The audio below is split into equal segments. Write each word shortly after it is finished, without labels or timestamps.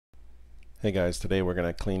Hey guys, today we're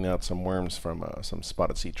going to clean out some worms from some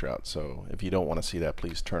spotted sea trout. So if you don't want to see that,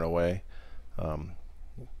 please turn away. Um,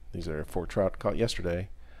 these are 4 trout caught yesterday.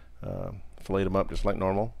 Filleted them up just like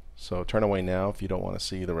normal. So turn away now if you don't want to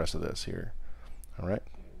see the rest of this here. Alright.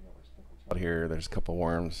 Out here, there's a couple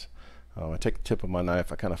worms. I take the tip of my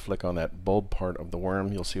knife, I kind of flick on that bulb part of the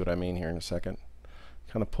worm. You'll see what I mean here in a second.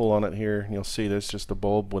 Kind of pull on it here, and you'll see there's just a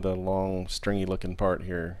bulb with a long stringy looking part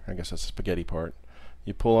here. I guess that's a spaghetti part.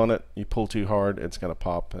 You pull on it, you pull too hard, it's going to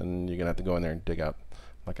pop, and you're going to have to go in there and dig out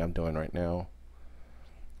like I'm doing right now.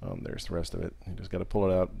 There's the rest of it. You just got to pull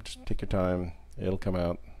it out. Just take your time. It'll come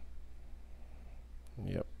out.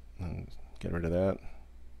 Yep. And get rid of that.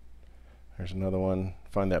 There's another one.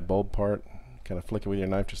 Find that bulb part. Kind of flick it with your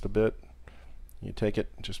knife just a bit. You take it.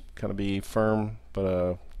 Just kind of be firm,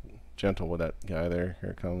 but gentle with that guy there. Here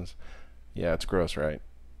it comes. Yeah, it's gross, right?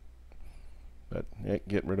 But yeah,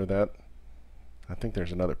 get rid of that. I think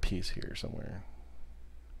there's another piece here somewhere.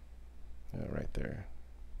 Yeah, right there.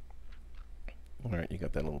 Alright, you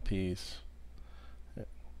got that little piece.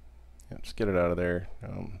 Yeah, just get it out of there.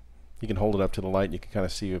 You can hold it up to the light. You can kind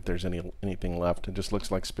of see if there's anything left. It just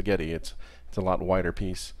looks like spaghetti. It's a lot wider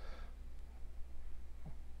piece.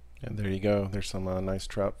 And there you go. There's some nice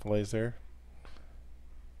trout fillets there.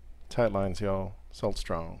 Tight lines, y'all. Salt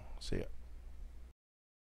strong. See ya.